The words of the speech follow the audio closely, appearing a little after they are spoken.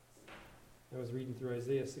I was reading through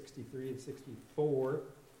Isaiah 63 and 64.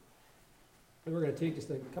 And we're going to take just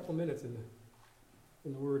a couple minutes in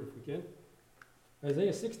the Word if we can.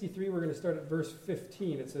 Isaiah 63, we're going to start at verse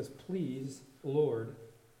 15. It says, "Please, Lord,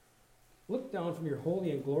 look down from your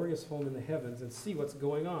holy and glorious home in the heavens and see what's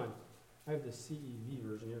going on." I have the CEV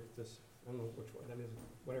version here. I don't know which one that is,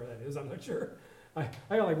 whatever that is, I'm not sure. I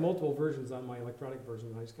got like multiple versions on my electronic version,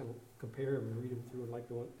 and I just kind of compare them and read them through and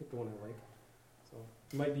pick the one I like. So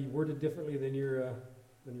it might be worded differently than your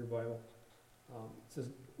Bible. It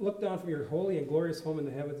says, "Look down from your holy and glorious home in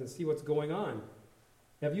the heavens and see what's going on.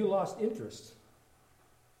 Have you lost interest?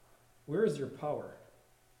 Where is your power?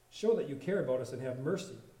 Show that you care about us and have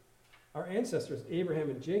mercy. Our ancestors, Abraham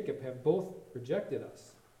and Jacob, have both rejected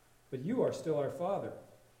us, but you are still our Father.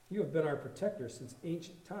 You have been our protector since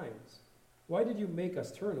ancient times. Why did you make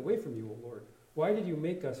us turn away from you, O Lord? Why did you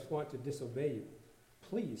make us want to disobey you?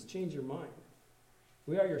 Please change your mind.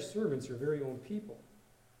 We are your servants, your very own people.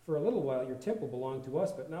 For a little while your temple belonged to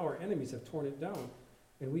us, but now our enemies have torn it down,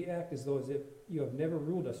 and we act as though as if you have never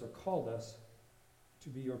ruled us or called us to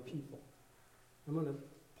be your people." I'm going to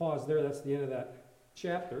pause there. That's the end of that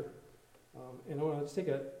chapter. And I want to just take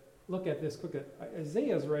a look at this quick.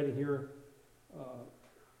 Isaiah's writing here,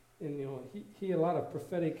 and he had a lot of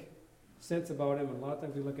prophetic sense about him, and a lot of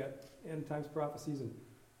times we look at end times prophecies, and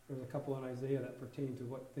there's a couple in Isaiah that pertain to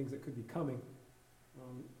what things that could be coming.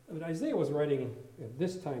 But Isaiah was writing at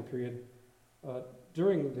this time period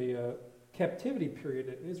during the captivity period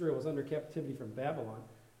that Israel was under captivity from Babylon.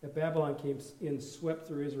 That Babylon came in, swept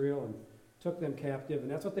through Israel, and took them captive. And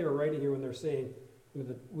that's what they were writing here when they're saying,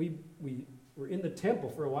 that we were in the temple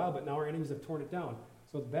for a while, but now our enemies have torn it down.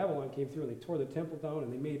 So Babylon came through, and they tore the temple down,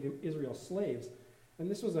 and they made Israel slaves. And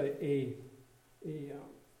this was a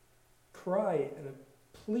cry and a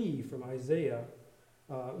plea from Isaiah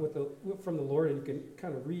from the Lord. And you can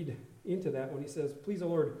kind of read into that when he says, "Please, O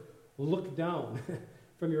Lord, look down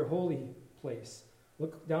from your holy place.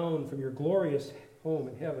 Look down from your glorious home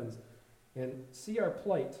in heavens and see our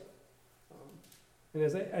plight." And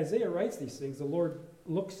as Isaiah writes these things, the Lord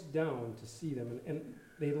looks down to see them. And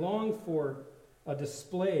they long for a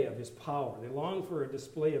display of his power. They long for a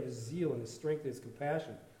display of his zeal and his strength and his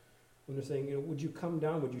compassion. When they're saying, would you come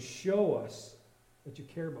down? Would you show us that you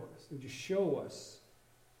care about us? Would you show us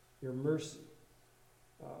your mercy?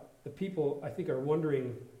 The people, I think, are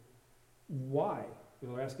wondering why.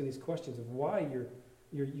 They're asking these questions of why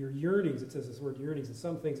your yearnings. It says this word yearnings. In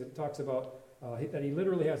some things it talks about that he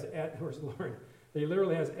literally has, where's Lauren? That he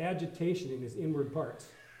literally has agitation in his inward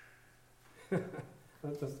parts.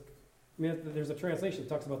 There's a translation that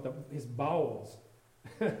talks about his bowels.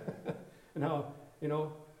 And how,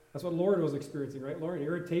 that's what Lauren was experiencing, right, Lauren?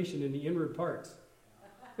 Irritation in the inward parts.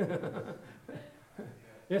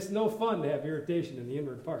 It's no fun to have irritation in the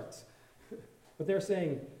inward parts. But they're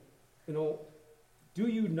saying, do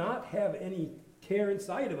you not have any care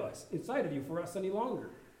inside of you for us any longer?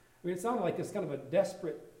 It sounded like it's kind of a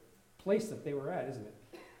desperate place that they were at, isn't it?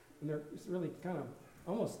 And they're really kind of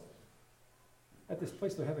almost at this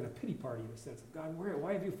place they're having a pity party in the sense of, God,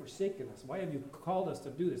 why have you forsaken us? Why have you called us to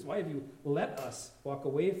do this? Why have you let us walk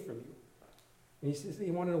away from you? And he says, they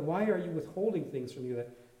want to know, why are you withholding things from you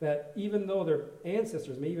that even though their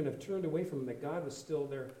ancestors may even have turned away from them, that God was still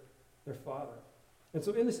their Father. And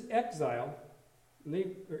so in this exile, and they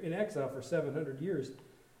were in exile for 700 years,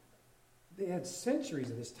 they had centuries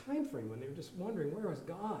of this time frame when they were just wondering, where was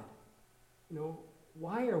God?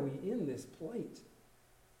 Why are we in this plight?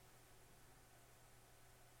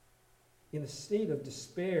 In a state of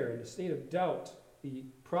despair, in a state of doubt, the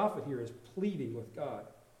prophet here is pleading with God.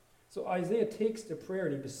 So Isaiah takes to prayer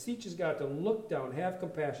and he beseeches God to look down, have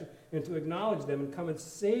compassion, and to acknowledge them and come and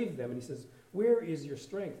save them. And he says, where is your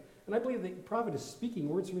strength? And I believe the prophet is speaking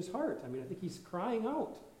words from his heart. I think he's crying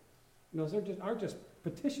out. Those aren't just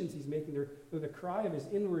petitions he's making. They're the cry of his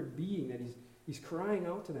inward being that he's crying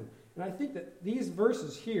out to them. And I think that these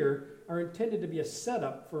verses here are intended to be a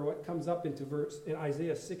setup for what comes up in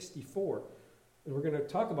Isaiah 64. And we're going to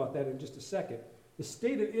talk about that in just a second. The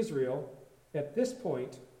state of Israel at this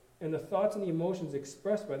point and the thoughts and the emotions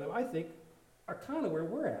expressed by them, I think, are kind of where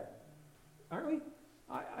we're at. Aren't we?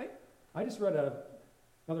 I just read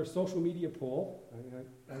another social media poll,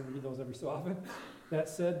 I read those every so often, that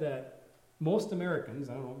said that most Americans,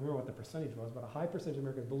 I don't remember what the percentage was, but a high percentage of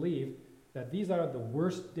Americans believe that these are the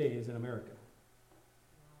worst days in America.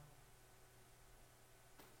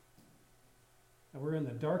 And we're in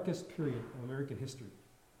the darkest period of American history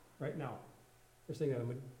right now. They're saying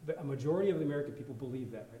that a majority of the American people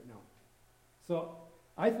believe that right now. So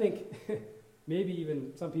I think maybe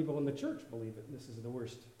even some people in the church believe it. This is the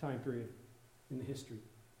worst time period in the history.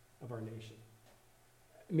 of our nation.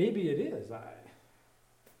 Maybe it is.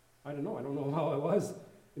 I don't know. I don't know how it was.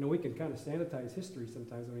 We can kind of sanitize history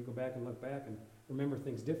sometimes when we go back and look back and remember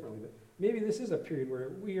things differently. But maybe this is a period where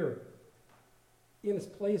we are in this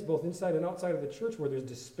place, both inside and outside of the church, where there's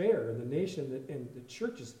despair in the nation, and the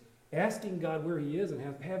church is asking God where he is, and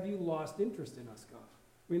have you lost interest in us, God?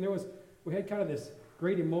 I mean, we had kind of this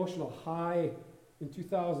great emotional high in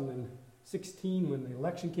 2016 when the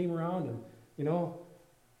election came around, and,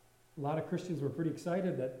 a lot of Christians were pretty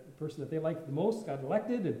excited that the person that they liked the most got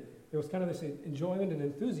elected, and there was kind of this enjoyment and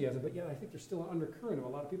enthusiasm. But yeah, I think there's still an undercurrent of a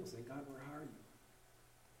lot of people saying, God, where are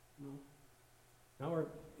you? Now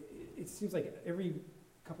it seems like every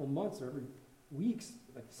couple months or every weeks,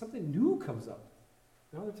 like something new comes up.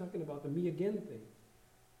 Now they're talking about the me again thing.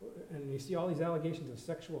 And you see all these allegations of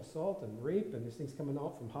sexual assault and rape and these things coming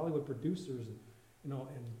out from Hollywood producers and,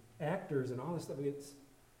 and actors and all this stuff. I mean, it's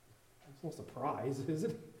no surprise, is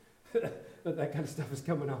it? that kind of stuff is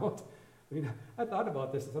coming out. I mean, I thought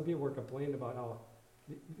about this, and some people were complaining about how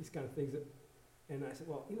these kind of things. And I said,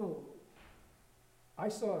 well, I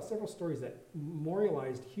saw several stories that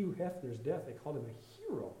memorialized Hugh Hefner's death. They called him a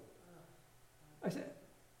hero. I said,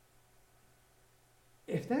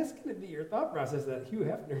 if that's going to be your thought process, that Hugh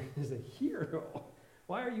Hefner is a hero,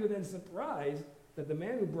 why are you then surprised that the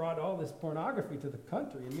man who brought all this pornography to the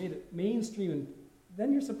country and made it mainstream, and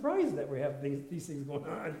then you're surprised that we have these things going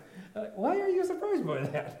on? Why are you surprised by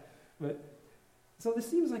that? So this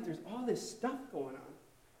seems like there's all this stuff going on.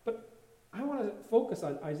 But I want to focus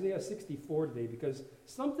on Isaiah 64 today, because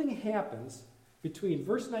something happens between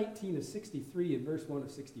verse 19 of 63 and verse 1 of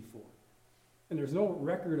 64. And there's no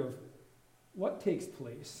record of what takes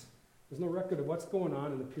place. There's no record of what's going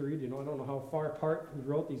on in the period. I don't know how far apart he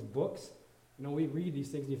wrote these books. We read these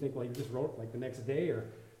things and you think, well, he just wrote like the next day, or,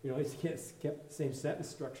 he's kept the same sentence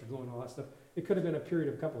structure going, all that stuff. It could have been a period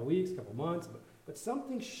of a couple of weeks, a couple of months, but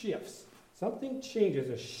something shifts. Something changes,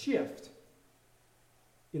 a shift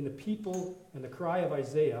in the people and the cry of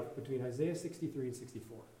Isaiah between Isaiah 63 and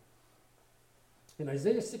 64. In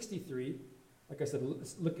Isaiah 63, like I said,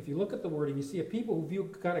 look, if you look at the wording, you see a people who view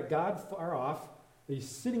kind of God far off. He's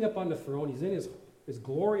sitting up on the throne. He's in his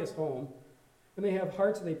glorious home. And they have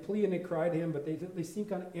hearts, and they plead and they cry to him, but they seem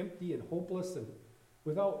kind of empty and hopeless and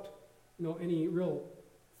without any real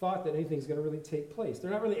thought that anything's going to really take place. They're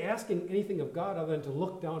not really asking anything of God other than to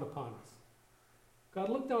look down upon us. God,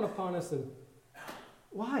 look down upon us, and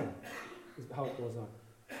why? Is how it goes on.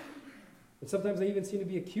 And sometimes they even seem to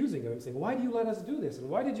be accusing of him, saying, why do you let us do this? And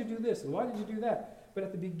why did you do this? And why did you do that? But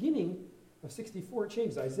at the beginning of 64, it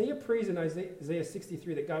changes. Isaiah prays in Isaiah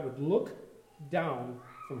 63 that God would look down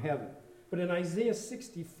from heaven. But in Isaiah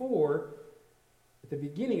 64, at the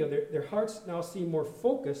beginning of their hearts now seem more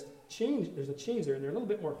focused. There's a change there, and they're a little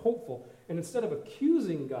bit more hopeful. And instead of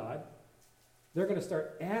accusing God, they're going to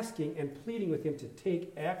start asking and pleading with him to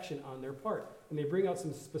take action on their part. And they bring out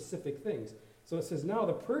some specific things. So it says now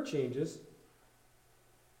the prayer changes.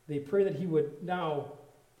 They pray that he would now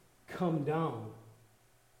come down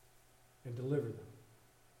and deliver them.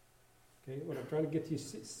 Okay, what I'm trying to get you to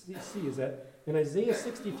see is that in Isaiah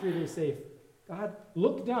 63 they say, God,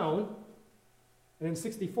 look down. And in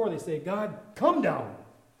 64 they say, God, come down.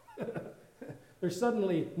 There's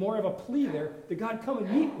suddenly more of a plea there that God come and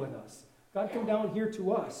meet with us. God come down here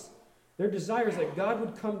to us. Their desire is that God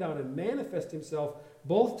would come down and manifest himself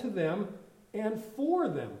both to them and for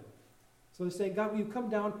them. So they're saying, God, will you come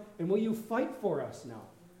down and will you fight for us now?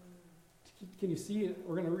 Can you see it?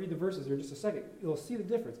 We're going to read the verses here in just a second. You'll see the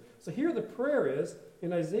difference. So here the prayer is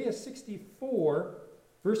in Isaiah 64,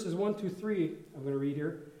 verses 1 through 3, I'm going to read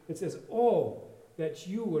here. It says, oh, that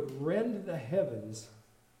you would rend the heavens,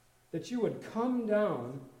 that you would come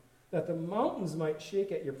down, that the mountains might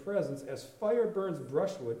shake at your presence, as fire burns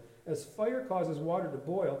brushwood, as fire causes water to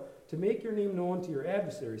boil, to make your name known to your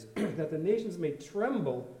adversaries, that the nations may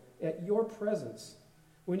tremble at your presence,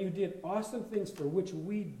 when you did awesome things for which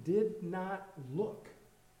we did not look.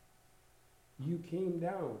 You came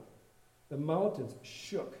down. The mountains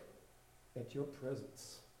shook at your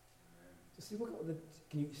presence. So see, look,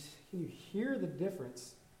 can you hear the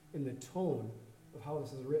difference in the tone of how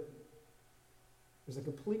this is written? There's a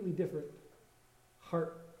completely different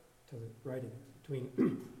heart to the writing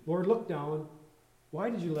between, Lord, look down.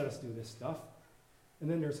 Why did you let us do this stuff? And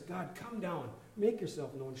then there's, God, come down. Make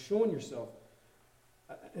yourself known, showing yourself.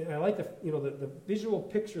 And I like the visual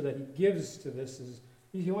picture that he gives to this is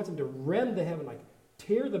he wants him to rend the heaven, like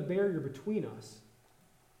tear the barrier between us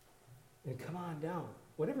and come on down.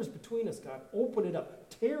 Whatever's between us, God, open it up,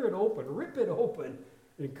 tear it open, rip it open,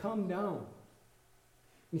 and come down.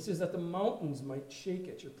 He says that the mountains might shake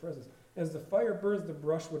at your presence. as the fire burns the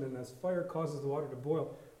brushwood and as fire causes the water to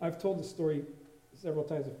boil. I've told this story several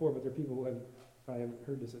times before, but there are people who probably haven't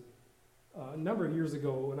heard this. A number of years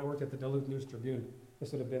ago, when I worked at the Duluth News Tribune,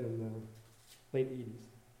 this would have been in the late 80s,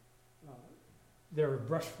 there were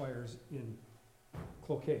brush fires in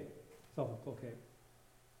Cloquet, south of Cloquet.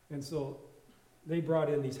 And so they brought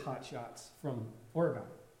in these hot shots from Oregon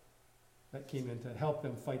that came in to help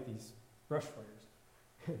them fight these brush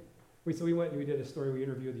fires. So we went and we did a story, we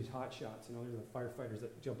interviewed these hot shots. You know, they're the firefighters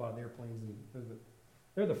that jump out of airplanes, and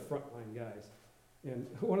they're the frontline guys. And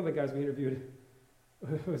one of the guys we interviewed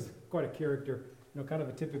was quite a character, you know, kind of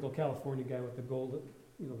a typical California guy with the gold,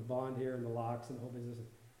 you know, the blonde hair and the locks and the whole business.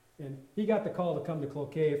 And he got the call to come to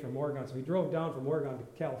Cloquet from Oregon, so he drove down from Oregon to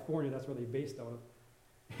California. That's where they based out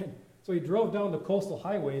of. And so he drove down the coastal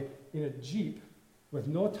highway in a Jeep with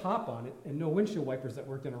no top on it and no windshield wipers that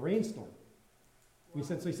worked in a rainstorm. He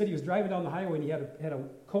said he was driving down the highway and he had a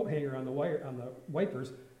coat hanger on the wipers.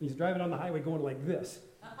 And he's driving down the highway going like this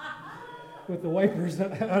with the wipers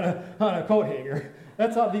on a coat hanger.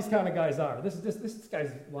 That's how these kind of guys are. This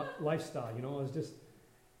guy's lifestyle, you know, is just,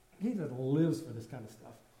 he just lives for this kind of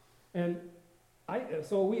stuff. And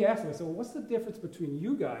so we asked him, I said, well, what's the difference between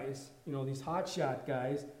you guys, you know, these hotshot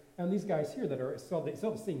guys, and these guys here that still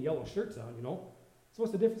the same yellow shirts on, you know? So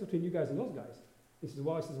what's the difference between you guys and those guys? He says,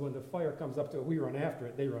 well, when the fire comes up to it, we run after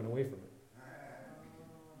it, they run away from it.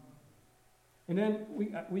 And then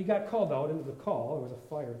we got called out into the call. It was a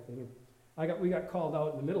fire thing. We got called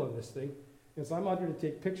out in the middle of this thing. And so I'm out here to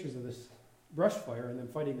take pictures of this brush fire and then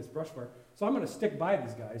fighting this brush fire. So I'm going to stick by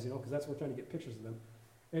these guys, you know, because that's what we're trying to get pictures of them.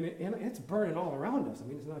 And it's burning all around us. I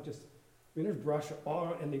mean, it's not just, there's brush all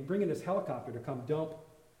around, and they bring in this helicopter to come dump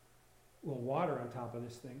a little water on top of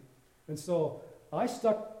this thing. And so I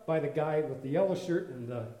stuck by the guy with the yellow shirt and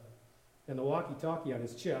the walkie-talkie on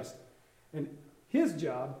his chest. And his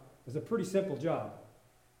job is a pretty simple job.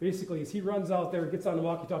 Basically, as he runs out there, gets on the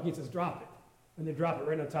walkie-talkie and says, drop it. And they drop it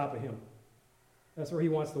right on top of him. That's where he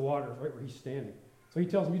wants the water, right where he's standing. So he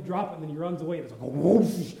tells him, you drop it, and then he runs away, and it's like,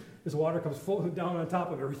 whoosh, this water comes floating down on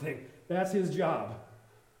top of everything. That's his job.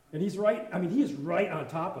 And he's right, I mean, he is right on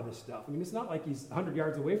top of this stuff. I mean, it's not like he's 100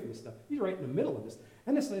 yards away from this stuff. He's right in the middle of this.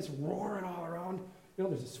 And it's roaring all around. You know,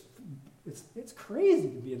 there's this, it's crazy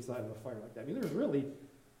to be inside of a fire like that. I mean, there's really,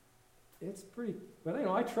 it's pretty, but you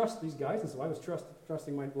know, I trust these guys, and so I was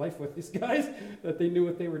trusting my life with these guys, that they knew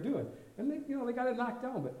what they were doing. And they, you know, they got it knocked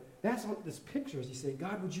down. But that's what this picture is. You say,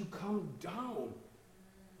 God, would you come down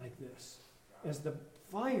like this? As the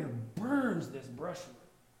fire burns this brushwood,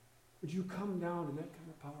 would you come down in that kind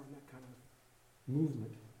of power and that kind of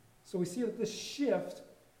movement? So we see that this shift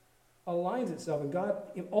aligns itself, and God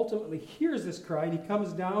ultimately hears this cry, and he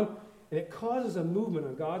comes down, and it causes a movement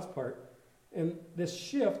on God's part. And this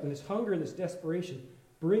shift and this hunger and this desperation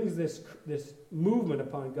brings this movement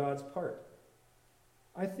upon God's part.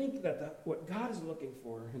 I think that what God is looking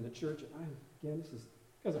for in the church, and this is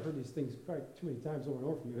because I've heard these things probably too many times over and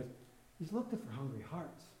over from you, he's looking for hungry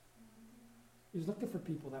hearts. He's looking for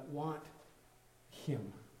people that want him,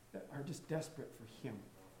 that are just desperate for him.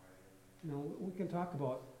 You know, we can talk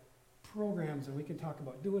about programs, and we can talk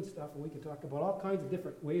about doing stuff, and we can talk about all kinds of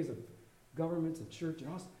different ways of governments and church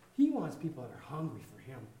and all. He wants people that are hungry for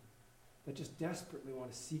him, that just desperately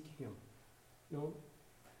want to seek him. You know,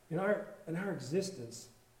 in our existence,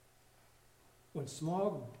 when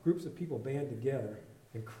small groups of people band together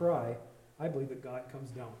and cry, I believe that God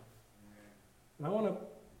comes down. And I want to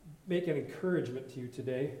make an encouragement to you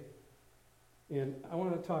today, and I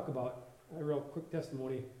want to talk about a real quick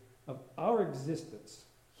testimony of our existence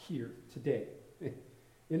here today,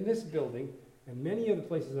 in this building, and many of the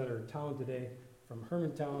places that are in town today, from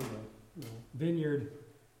Hermantown to Vineyard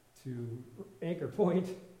to Anchor Point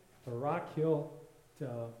to Rock Hill to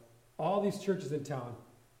all these churches in town,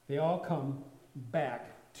 they all come back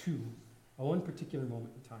to one particular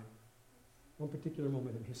moment in time, one particular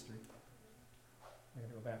moment in history. I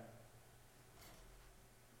gotta go back.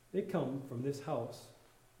 They come from this house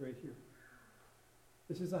right here.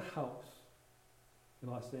 This is a house in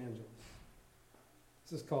Los Angeles.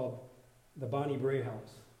 This is called the Bonnie Bray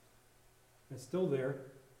House. It's still there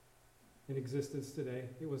in existence today.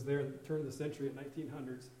 It was there at the turn of the century at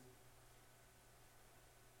 1900s.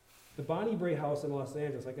 The Bonnie Bray House in Los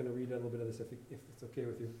Angeles, I'm going to read a little bit of this if it's okay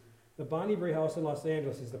with you. The Bonnie Bray House in Los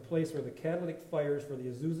Angeles is the place where the catalytic fires for the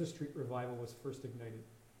Azusa Street revival was first ignited.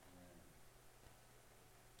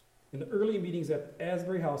 In the early meetings at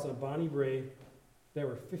Asbury House on Bonnie Bray, there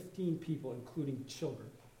were 15 people, including children,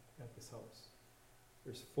 at this house.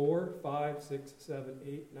 There's 4, 5, 6, 7,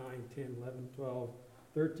 8, 9, 10, 11, 12,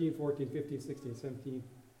 13, 14, 15, 16, 17,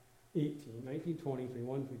 18, 19, 20,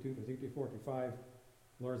 21, 22, 23, 24, 25.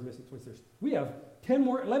 Laura's missing 26. We have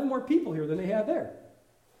 11 more people here than they had there.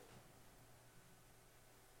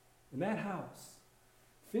 In that house,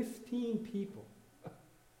 15 people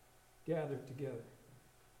gathered together.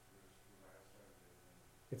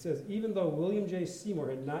 It says, even though William J. Seymour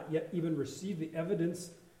had not yet even received the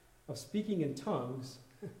evidence of speaking in tongues,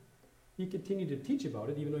 he continued to teach about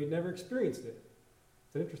it, even though he'd never experienced it.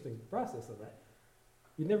 It's an interesting process of that.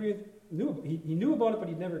 He never even he knew about it, but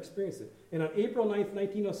he'd never experienced it. And on April 9th,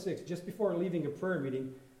 1906, just before leaving a prayer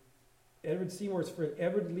meeting, Edward Seymour's friend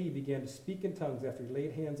Edward Lee began to speak in tongues after he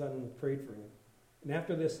laid hands on him and prayed for him. And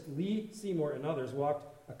after this, Lee, Seymour, and others walked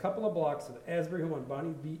a couple of blocks to the Asbury home on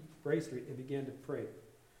Bonnie Bray Street and began to pray.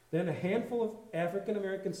 Then a handful of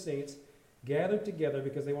African-American saints gathered together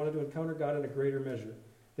because they wanted to encounter God in a greater measure.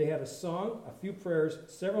 They had a song, a few prayers,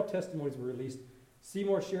 several testimonies were released.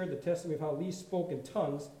 Seymour shared the testimony of how Lee spoke in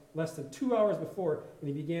tongues less than 2 hours before, and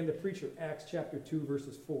he began to preach from Acts chapter 2,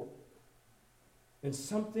 verses 4. And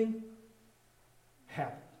something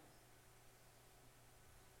happened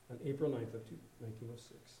on April 9th of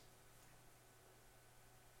 1906.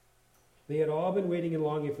 They had all been waiting and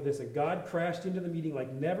longing for this, and God crashed into the meeting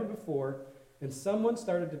like never before, and someone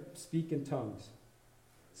started to speak in tongues.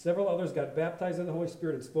 Several others got baptized in the Holy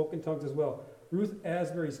Spirit and spoke in tongues as well. Ruth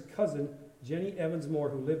Asbury's cousin, Jenny Evans Moore,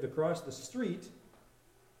 who lived across the street,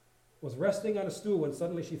 was resting on a stool when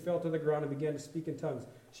suddenly she fell to the ground and began to speak in tongues.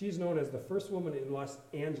 She's known as the first woman in Los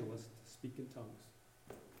Angeles to speak in tongues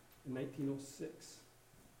in 1906.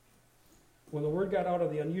 When the word got out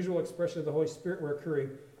of the unusual expression of the Holy Spirit were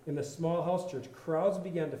occurring in the small house church, crowds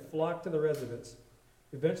began to flock to the residence,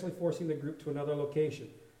 eventually forcing the group to another location.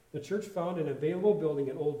 The church found an available building,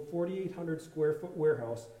 an old 4,800 square foot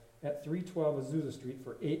warehouse at 312 Azusa Street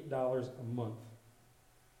for $8 a month.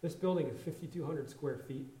 This building is 5,200 square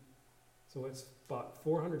feet, so it's about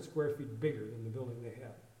 400 square feet bigger than the building they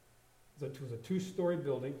had. It was a two-story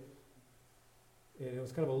building, and it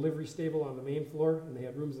was kind of a livery stable on the main floor, and they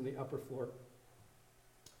had rooms on the upper floor.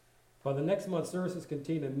 By the next month, services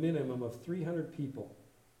contained a minimum of 300 people,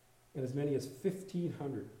 and as many as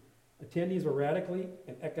 1,500. Attendees were radically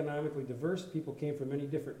and economically diverse. People came from many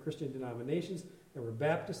different Christian denominations. There were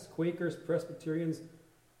Baptists, Quakers, Presbyterians,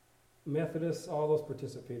 Methodists, all those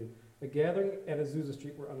participated. The gathering at Azusa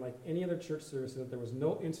Street were unlike any other church service in that there was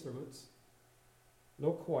no instruments,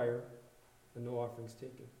 no choir, and no offerings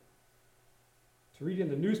taken. To read in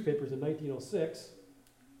the newspapers in 1906,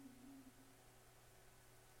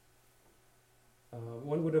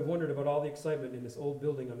 one would have wondered about all the excitement in this old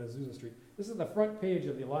building on Azusa Street. This is the front page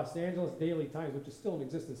of the Los Angeles Daily Times, which is still in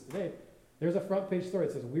existence today. There's a front page story.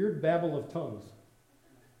 It says, "Weird Babble of Tongues."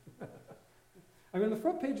 I mean, the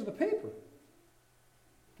front page of the paper.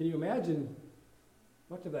 Can you imagine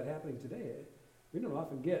much of that happening today? We don't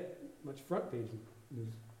often get much front page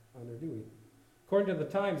news on there, do we? According to the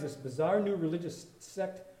Times, this bizarre new religious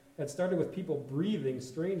sect had started with people breathing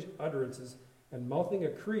strange utterances and mouthing a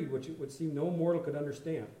creed which it would seem no mortal could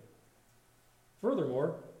understand.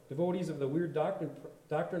 Furthermore, devotees of the weird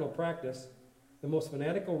doctrinal practice, the most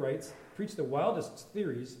fanatical rites, preached the wildest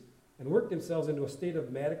theories and worked themselves into a state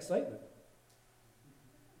of mad excitement.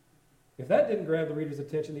 If that didn't grab the reader's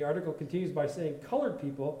attention, the article continues by saying colored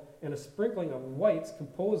people and a sprinkling of whites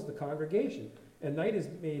composed the congregation, and night is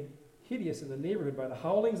made hideous in the neighborhood by the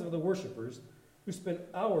howlings of the worshipers who spent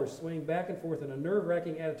hours swaying back and forth in a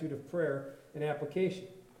nerve-wracking attitude of prayer and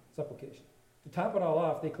supplication. To top it all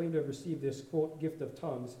off, they claim to have received this, quote, gift of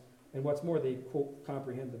tongues, and what's more, they, quote,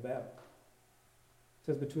 comprehend the Bible. It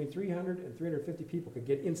says between 300 and 350 people could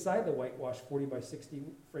get inside the whitewashed 40 by 60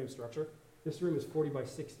 frame structure. This room is 40 by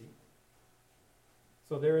 60.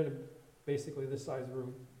 So they're in basically this size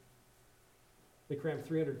room. They crammed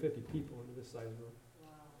 350 people into this size room. Wow.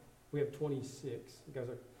 We have 26. You guys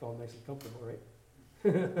are all nice and comfortable, right?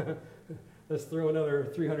 Let's throw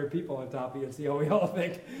another 300 people on top of you and see how we all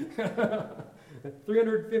think.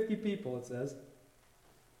 350 people, it says.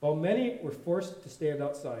 While many were forced to stand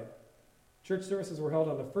outside. Church services were held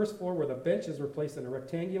on the first floor where the benches were placed in a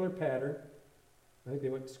rectangular pattern. I think they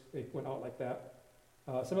went out like that.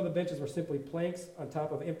 Some of the benches were simply planks on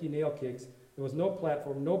top of empty nail kegs. There was no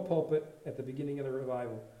platform, no pulpit at the beginning of the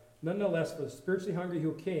revival. Nonetheless, for the spiritually hungry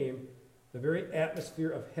who came, the very atmosphere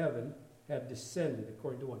of heaven had descended,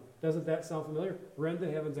 according to one. Doesn't that sound familiar? Rend the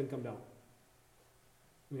heavens and come down.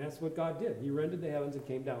 I mean, that's what God did. He rended the heavens and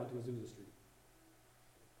came down to Azusa Street.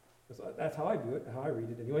 That's how I view it, how I read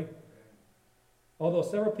it anyway. Although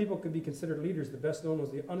several people could be considered leaders, the best known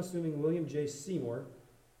was the unassuming William J. Seymour.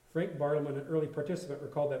 Frank Bartleman, an early participant,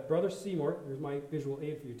 recalled that Brother Seymour, here's my visual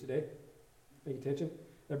aid for you today, pay attention,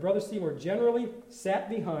 that Brother Seymour generally sat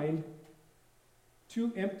behind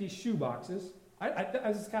two empty shoe boxes.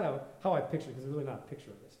 This is kind of how I picture it, because there's really not a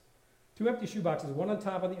picture of this. Two empty shoe boxes, one on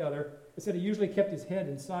top of the other. It said he usually kept his head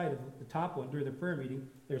inside of the top one during the prayer meeting.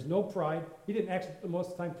 There's no pride. He didn't actually,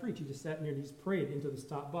 most of the time, preach. He just sat near and he just prayed into this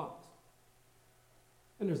top box.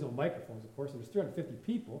 And there's no microphones, of course, and there's 350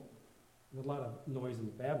 people. There's a lot of noise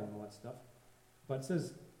and babble and all that stuff. But it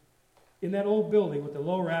says, in that old building with the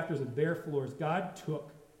low rafters and bare floors, God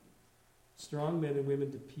took strong men and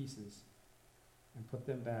women to pieces and put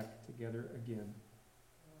them back together again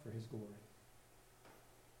for his glory.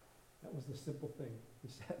 That was the simple thing. He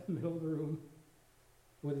sat in the middle of the room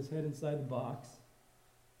with his head inside the box,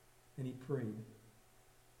 and he prayed.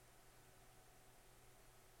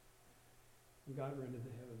 And God rendered the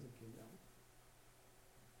heavens and came down.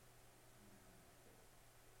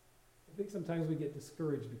 I think sometimes we get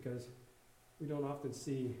discouraged because we don't often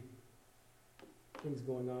see things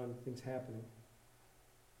going on, things happening.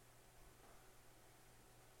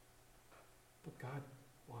 But God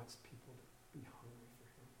wants people to be hungry for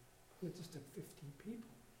him. And it just took 15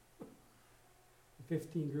 people. And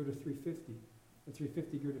 15 grew to 350. And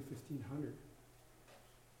 350 grew to 1,500.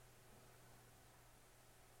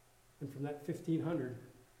 And from that 1,500,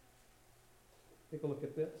 take a look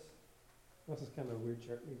at this. This is kind of a weird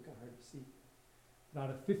chart, maybe kind of hard to see. But out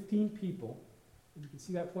of 15 people, and you can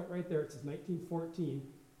see that point right there, it says 1914,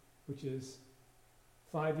 which is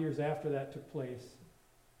 5 years after that took place.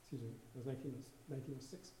 Excuse me, it was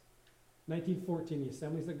 1906. 1914, the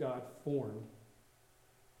Assemblies of God formed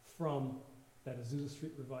from that Azusa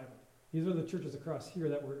Street revival. These are the churches across here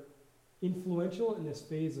that were influential in this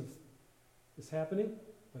phase of this happening,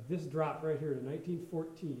 but this dropped right here to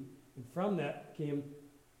 1914, and from that came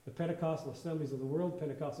the Pentecostal Assemblies of the World,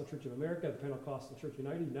 Pentecostal Church of America, the Pentecostal Church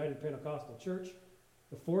United, United Pentecostal Church,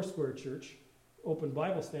 the Foursquare Church, Open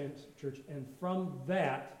Bible Stand Church, and from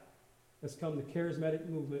that has come the charismatic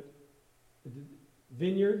movement, the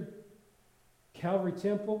Vineyard, Calvary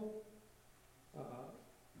Temple,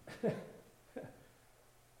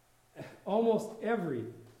 almost every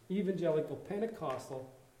evangelical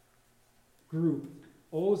Pentecostal group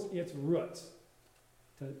owes its roots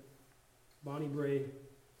to Bonnie Bray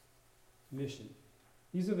mission.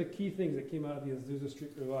 These are the key things that came out of the Azusa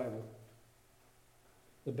Street revival.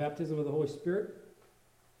 The baptism of the Holy Spirit,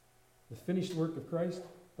 the finished work of Christ,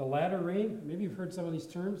 the latter rain. Maybe you've heard some of these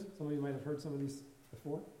terms. Some of you might have heard some of these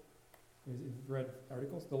before. You've read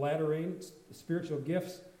articles. The latter rain, the spiritual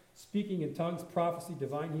gifts, speaking in tongues, prophecy,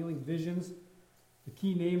 divine healing, visions. The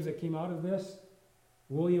key names that came out of this: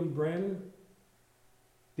 William Branham,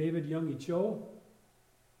 David Youngie Cho,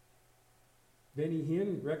 Benny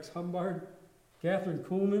Hinn, Rex Humbard, Catherine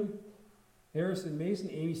Kuhlman, Harrison Mason,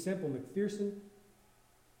 Amy Semple McPherson,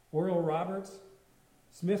 Oral Roberts,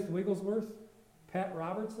 Smith Wigglesworth, Pat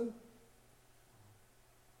Robertson.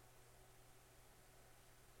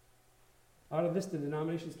 Out of this, the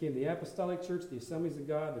denominations came the Apostolic Church, the Assemblies of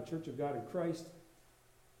God, the Church of God in Christ,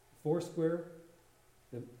 Foursquare,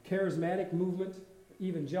 the Charismatic movement, the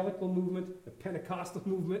Evangelical movement, the Pentecostal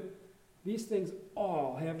movement. These things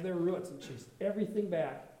all have their roots and chase everything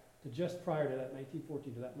back to just prior to that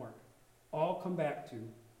 1914, to that mark. All come back to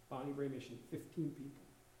Bonnie Bray Mission, 15 people.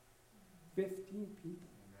 15 people.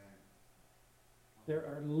 Amen. There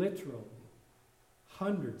are literally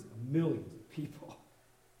hundreds of millions of people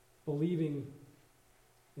believing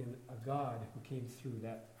in a God who came through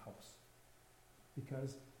that house.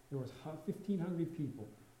 Because there was 1,500 people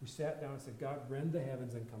who sat down and said, God, rend the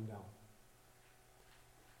heavens and come down.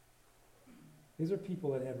 These are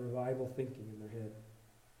people that had revival thinking in their head.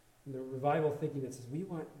 And the revival thinking that says, we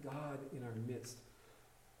want God in our midst.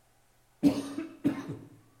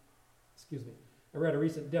 Excuse me. I read a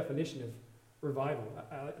recent definition of revival,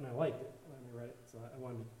 and I liked it when I read it, so I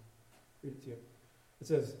wanted to read it to you. It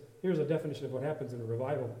says, here's a definition of what happens in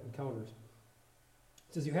revival encounters.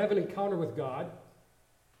 It says, you have an encounter with God.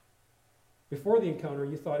 Before the encounter,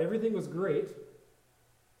 you thought everything was great,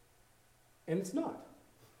 and it's not.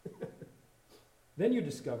 Then you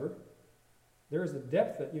discover there is a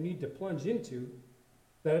depth that you need to plunge into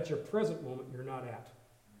that at your present moment you're not at.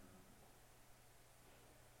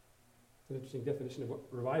 It's an interesting definition of what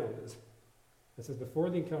revival is. It says, before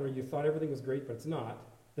the encounter, you thought everything was great, but it's not.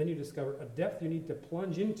 Then you discover a depth you need to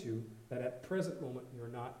plunge into that at present moment you're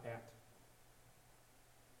not at.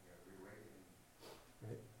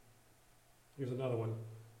 Right? Here's another one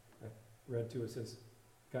I read too. It says,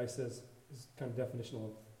 guy says, this is kind of definitional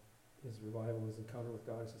of his revival, his encounter with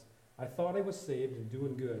God. He says, I thought I was saved and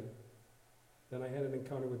doing good. Then I had an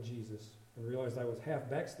encounter with Jesus and realized I was half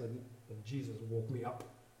backslidden, and Jesus woke me up.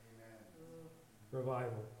 Amen.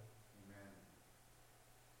 revival. Amen.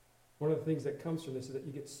 One of the things that comes from this is that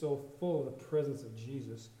you get so full of the presence of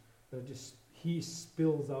Jesus that he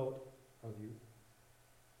spills out of you.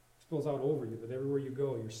 Spills out over you, that everywhere you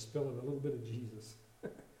go, you're spilling a little bit of Jesus.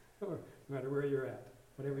 No matter where you're at,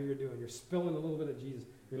 whatever you're doing, you're spilling a little bit of Jesus.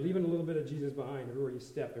 You're leaving a little bit of Jesus behind everywhere you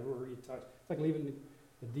step, everywhere you touch. It's like leaving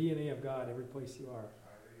the DNA of God every place you are,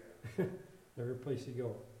 every place you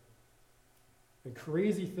go. And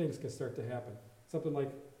crazy things can start to happen. Something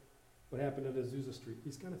like what happened at Azusa Street.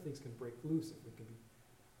 These kind of things can break loose if we can be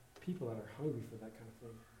people that are hungry for that kind of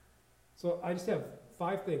thing. So I just have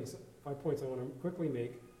 5 points I want to quickly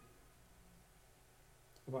make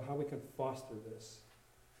about how we can foster this,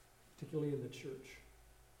 particularly in the church.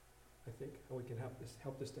 I think how we can help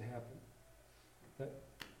this to happen. That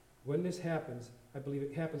when this happens, I believe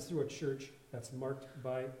it happens through a church that's marked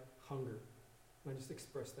by hunger. And I just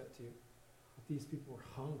expressed that to you. That these people were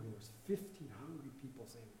hungry. There was 15 hungry people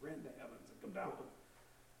saying, "Rend the heavens and come down."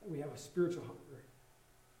 And we have a spiritual hunger.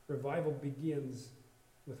 Revival begins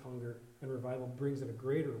with hunger, and revival brings in a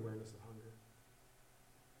greater awareness of hunger.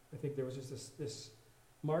 I think there was just this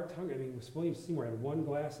marked hunger. I mean, William Seymour had one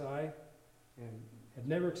glass eye and had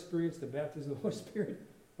never experienced the baptism of the Holy Spirit,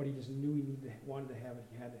 but he just knew he wanted to have it.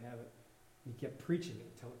 He had to have it. And he kept preaching it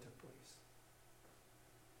until it took place.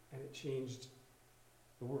 And it changed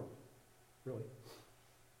the world, really.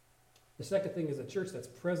 The second thing is a church that's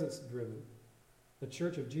presence-driven. The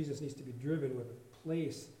church of Jesus needs to be driven with a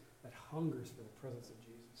place that hungers for the presence of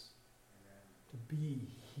Jesus. Amen. To be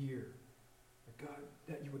here. That God,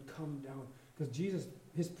 that you would come down. Because Jesus,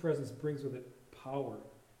 his presence brings with it power.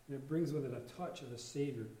 And it brings with it a touch of the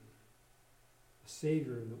Savior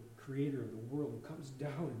and the Creator of the world who comes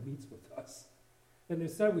down and meets with us. And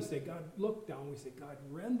instead we say, God, look down. We say, God,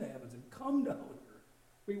 rend the heavens and come down here.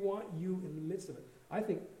 We want you in the midst of it. I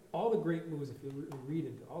think all the great moves, if you read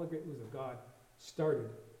into all the great moves of God,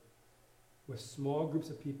 started with small groups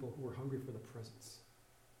of people who were hungry for the presence.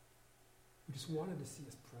 Who just wanted to see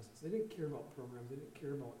his presence. They didn't care about programs. They didn't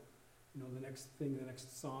care about, the next thing, the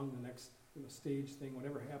next song, the next stage thing,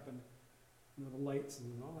 whatever happened, the lights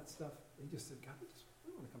and all that stuff. They just said, God, we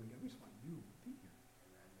want to come together. We just want you to be here.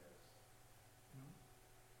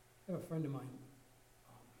 I have a friend of mine.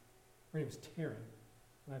 Her name is Taryn,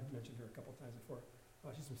 and I've mentioned her a couple times before.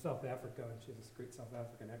 She's from South Africa, and she has this great South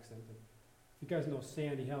African accent. And if you guys know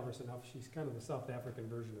Sandy Halverson, she's kind of the South African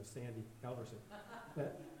version of Sandy Halverson.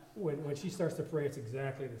 That when she starts to pray, it's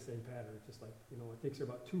exactly the same pattern. It's just like, it takes her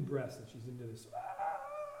about 2 breaths, and she's into this.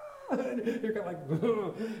 And you're kind of like,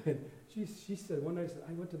 and she said one night,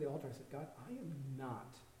 I went to the altar. I said, God, I am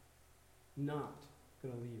not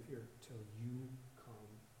going to leave here till you come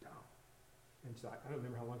down. And so I don't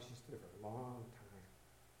remember how long she stood there for. A long time.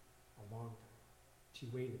 She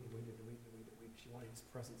waited. She wanted his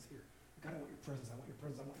presence here. God, I want your presence. I want your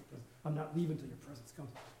presence. I'm not leaving till your presence comes.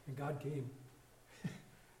 And God came.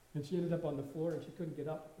 And she ended up on the floor, and she couldn't get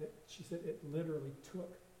up. She said it literally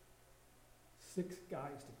took 6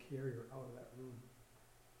 guys to carry her out of that room.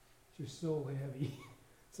 She was so heavy,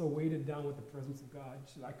 so weighted down with the presence of God.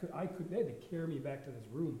 She said, they had to carry me back to this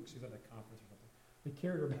room. She was at a conference or something. They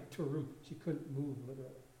carried her back to a room. She couldn't move,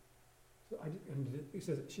 literally.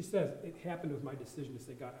 So she says, it happened with my decision to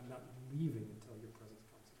say, God, I'm not leaving until your presence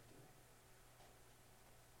comes here today.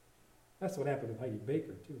 That's what happened with Heidi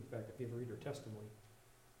Baker, too. In fact, if you ever read her testimony,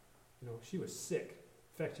 she was sick.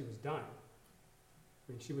 In fact, she was dying.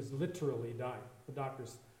 I mean, she was literally dying. The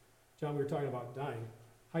doctors, John, we were talking about dying.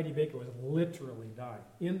 Heidi Baker was literally dying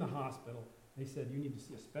in the hospital. They said, you need to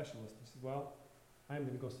see a specialist. He said, well, I'm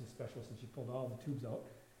going to go see a specialist. And she pulled all the tubes out.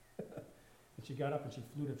 And she got up and she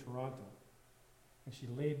flew to Toronto. And she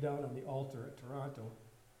laid down on the altar at Toronto.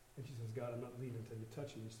 And she says, God, I'm not leaving until you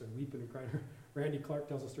touch me. She started weeping and crying. Randy Clark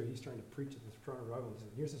tells the story. He's trying to preach at this Toronto revival. He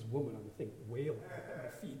says, here's this woman on the thing wailing at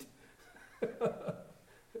my feet. God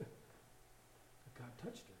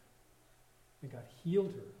touched her. And God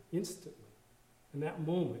healed her instantly. In that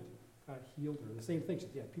moment, God healed her. And the same thing, she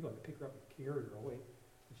said, people had to pick her up and carry her away.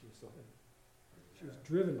 And she was so heavy. She was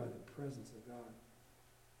driven by the presence of God.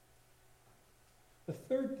 The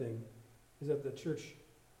third thing is that the church,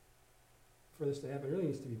 for this to happen, really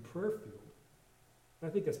needs to be prayer-fueled. And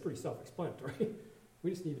I think that's pretty self-explanatory. We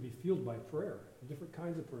just need to be fueled by prayer, different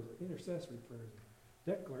kinds of prayers, intercessory prayers,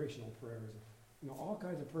 declarational prayers, all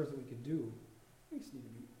kinds of prayers that we can do.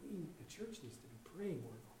 The church needs to be praying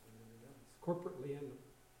more often than it does, corporately and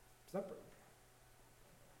separately.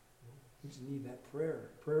 We just need that prayer.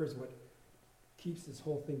 Prayer is what keeps this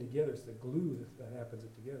whole thing together. It's the glue that happens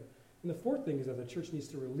it together. And the fourth thing is that the church needs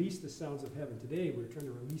to release the sounds of heaven. Today, we're trying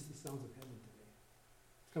to release the sounds of heaven today.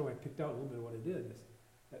 That's kind of why I picked out a little bit of what I did.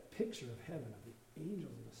 Is that picture of heaven, of the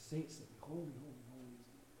angels and the saints saying, holy, holy, holy is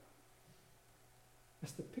the Lord God.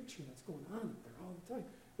 That's the picture that's going on up there all the time.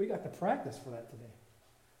 We got to practice for that today.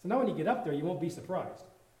 So now when you get up there, you won't be surprised.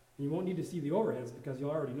 And you won't need to see the overheads because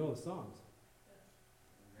you'll already know the songs.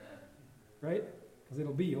 Right? Because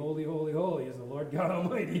it'll be holy, holy, holy is the Lord God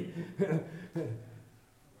Almighty.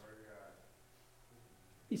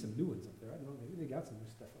 Be some new ones up there. I don't know. Maybe they got some new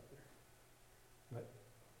stuff up there. But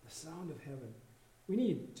the sound of heaven. We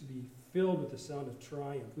need to be filled with the sound of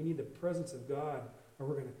triumph. We need the presence of God.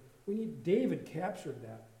 David captured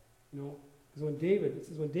that. Because when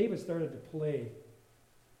David started to play,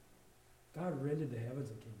 God rended the heavens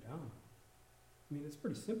and came down. I mean, it's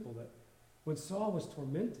pretty simple that when Saul was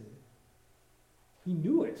tormented, he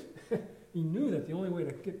knew it. He knew that the only way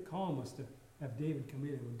to get calm was to have David come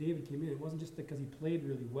in. And when David came in, it wasn't just because he played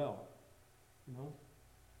really well.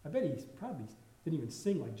 I bet he probably didn't even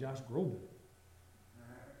sing like Josh Groban.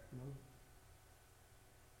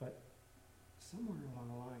 But somewhere along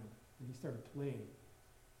the line, when he started playing,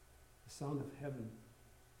 the sound of heaven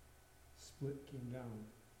came down.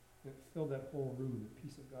 And it filled that whole room. The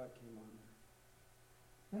peace of God came on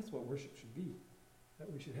there. That's what worship should be.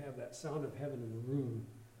 That we should have that sound of heaven in the room.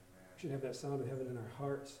 We should have that sound of heaven in our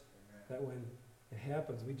hearts. That when it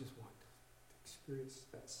happens, we just want to experience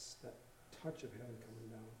that touch of heaven coming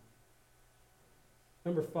down.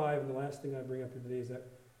 Number 5, and the last thing I bring up here today, is that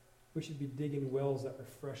we should be digging wells that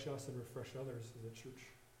refresh us and refresh others as a church.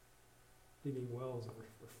 Digging wells of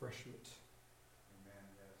refreshment. Amen,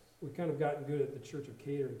 yes. We've kind of gotten good at the church of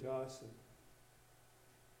catering to us, and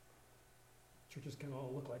churches kind of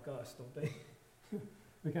all look like us, don't they?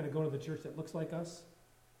 We kind of go to the church that looks like us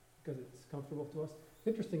because it's comfortable to us.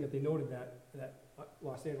 Interesting that they noted that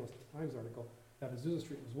Los Angeles Times article that Azusa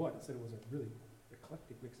Street was what? It said it was a really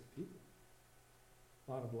eclectic mix of people.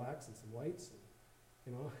 A lot of blacks and some whites,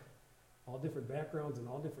 and, all different backgrounds and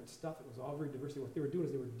all different stuff. It was all very diverse. What they were doing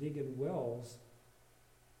is they were digging wells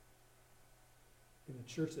in a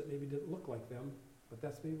church that maybe didn't look like them, but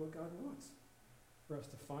that's maybe what God wants, for us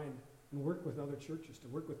to find and work with other churches, to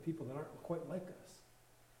work with people that aren't quite like us,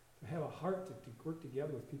 to have a heart to work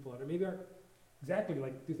together with people that maybe aren't exactly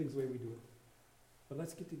do things the way we do it. But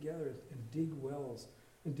let's get together and dig wells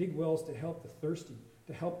to help the thirsty,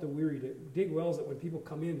 to help the weary, to dig wells that when people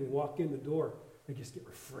come in and walk in the door, they just get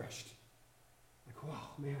refreshed. Like, wow,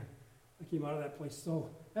 man, I came out of that place so,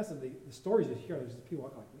 that's the stories you hear, there's people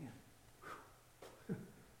walking like, man, whew,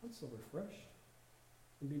 I'm so refreshed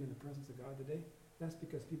from being in the presence of God today. That's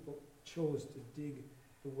because people chose to dig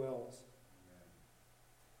the wells. Amen.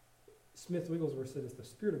 Smith Wigglesworth said, if the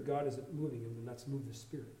Spirit of God isn't moving him, then let's move the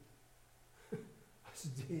Spirit. Let's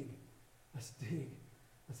dig.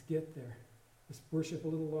 Let's get there. Let's worship a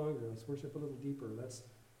little longer. Let's worship a little deeper. Let's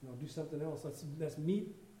do something else. Let's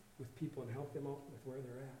meet with people and help them out with where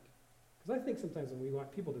they're at. Because I think sometimes when we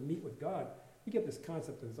want people to meet with God, we get this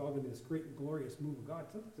concept that it's all going to be this great and glorious move of God.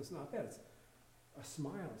 Sometimes it's not that. It's a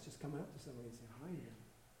smile. It's just coming up to somebody and saying, hi, man.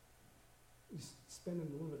 Just spending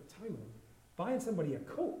a little bit of time with them. Buying somebody a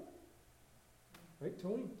coat. Right,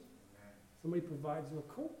 Tony? Somebody provides you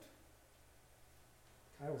a coat.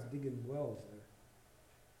 Kyle's digging wells there.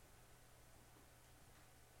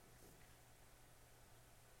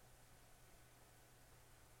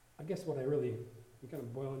 I guess what we kind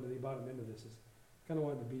of boil into the bottom end of this is, kind of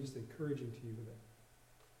wanted to be just encouraging to you that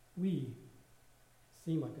we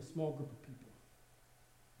seem like a small group of people.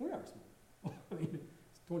 We are small. I mean,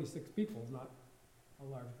 it's 26 people is not a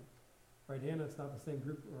large group. Right, Hannah, it's not the same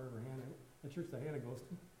group wherever the church that Hannah goes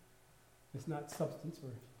to. It's not substance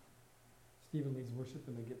where Stephen leads worship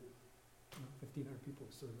and they get 1,500 people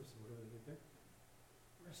to service or whatever they get there.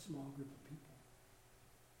 We're a small group of people.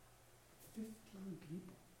 15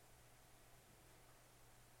 people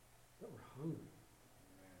that were hungry,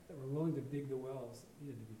 that were willing to dig the wells that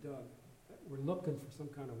needed to be dug, that were looking for some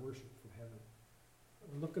kind of worship from heaven, that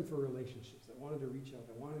were looking for relationships, that wanted to reach out,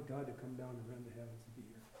 that wanted God to come down and rend the heavens and be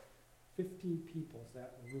here. 15 people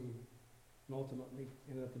sat in a room, and ultimately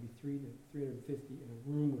ended up to be 350 in a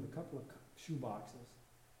room with a couple of shoe boxes,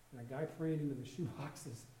 and a guy praying into the shoe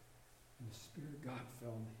boxes, and the Spirit of God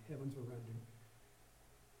fell, and the heavens were rendered,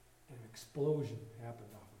 and an explosion happened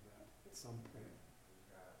off of that at some point.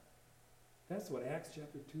 That's what Acts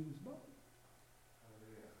chapter 2 is about.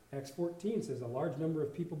 Acts 14 says a large number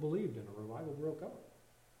of people believed and a revival broke out.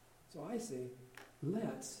 So I say,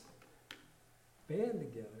 let's band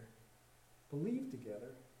together, believe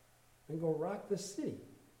together, and go rock the city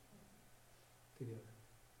together.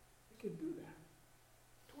 We could do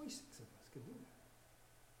that. 26 of us could do that.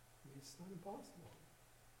 I mean, it's not impossible.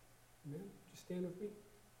 Amen? Just stand with me.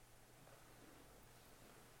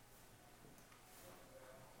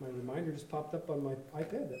 My reminder just popped up on my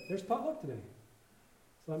iPad that there's potluck today.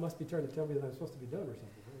 So that must be trying to tell me that I'm supposed to be done or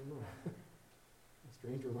something. I don't know. A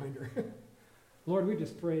strange reminder. Lord, we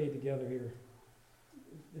just pray together here.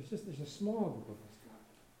 There's a small group of us, God.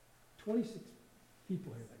 26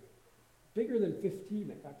 people here, bigger than 15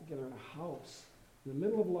 that got together in a house in the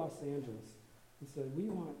middle of Los Angeles and said, we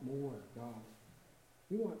want more, God.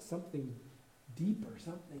 We want something deeper,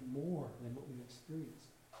 something more than what we've experienced.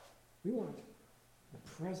 We want the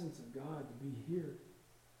presence of God to be here.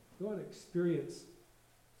 We want to experience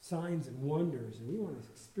signs and wonders, and we want to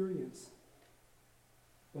experience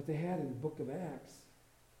what they had in the book of Acts.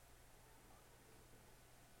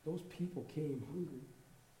 Those people came hungry.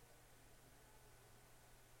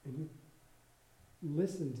 And you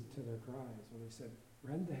listened to their cries when they said,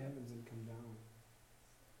 rend the heavens and come down.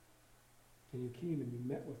 And you came and you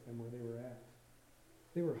met with them where they were at.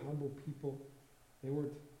 They were humble people. They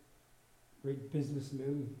weren't great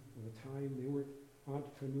businessmen of the time. They weren't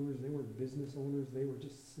entrepreneurs. They weren't business owners. They were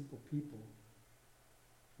just simple people.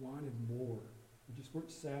 Wanted more. They just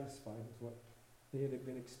weren't satisfied with what they had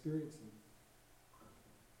been experiencing.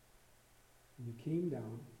 And you came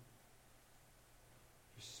down.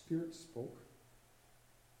 Your spirit spoke.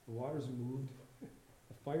 The waters moved.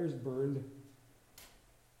 The fires burned.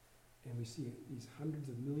 And we see these hundreds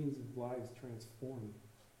of millions of lives transformed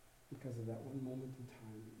because of that one moment in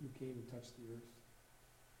time that you came and touched the earth.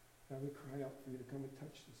 God, we cry out for you to come and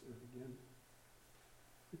touch this earth again.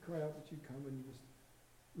 We cry out that you come and you just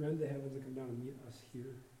rend the heavens and come down and meet us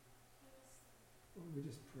here. Lord, we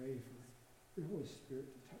just pray for your Holy Spirit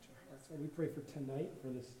to touch our hearts. Lord, we pray for tonight, for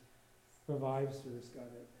this revive service, God.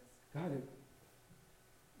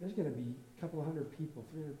 There's going to be a couple of hundred people,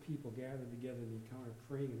 300 people gathered together in the encounter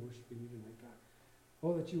praying and worshiping you tonight, God.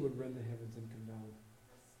 Oh, that you would rend the heavens and come down.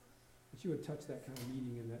 That you would touch that kind of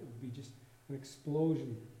meeting and that it would be just an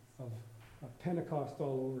explosion of Pentecost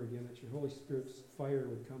all over again, that your Holy Spirit's fire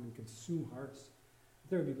would come and consume hearts. That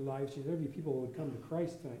there would be lives changed. There would be people who would come to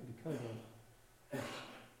Christ tonight because of this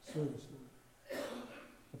service, Lord.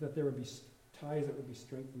 But that there would be ties that would be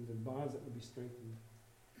strengthened and bonds that would be strengthened.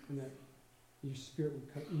 And that your Spirit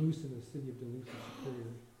would cut loose in the city of Duluth and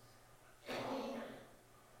Superior. Oh,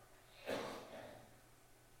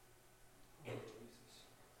 Jesus.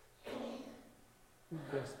 We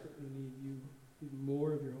desperately need you. We need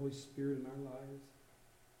more of your Holy Spirit in our lives.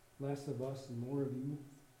 Less of us and more of you.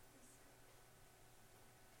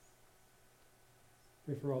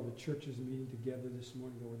 Pray for all the churches meeting together this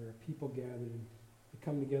morning, where there are people gathered and to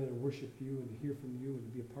come together to worship you and to hear from you and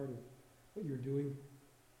to be a part of what you're doing.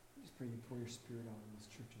 Just pray you pour your Spirit out on those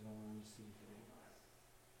churches all around the city today.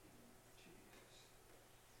 Jesus.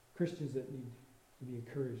 Christians that need to be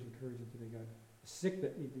encouraged, encourage them today, God. The sick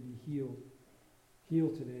that need to be healed, heal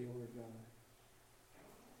today, Lord God.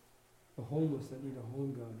 The homeless that need a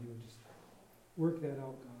home, God, you would just work that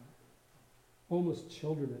out, God. Homeless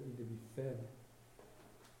children that need to be fed.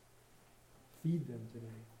 Feed them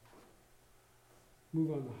today.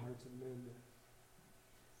 Move on the hearts of men that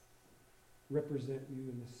represent you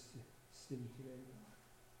in this city today, God.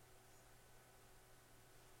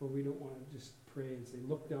 Lord, we don't want to just pray and say,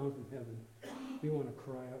 look down from heaven. We want to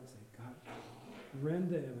cry out and say, God, rend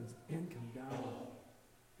the heavens and come down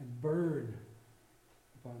and burn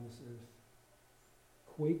upon this earth.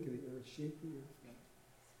 Quake the earth, shake the earth, God.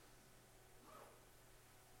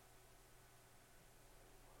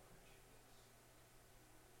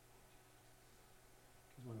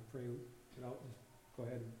 I just want to pray it out. Just go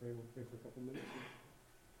ahead and pray. We'll pray for a couple minutes.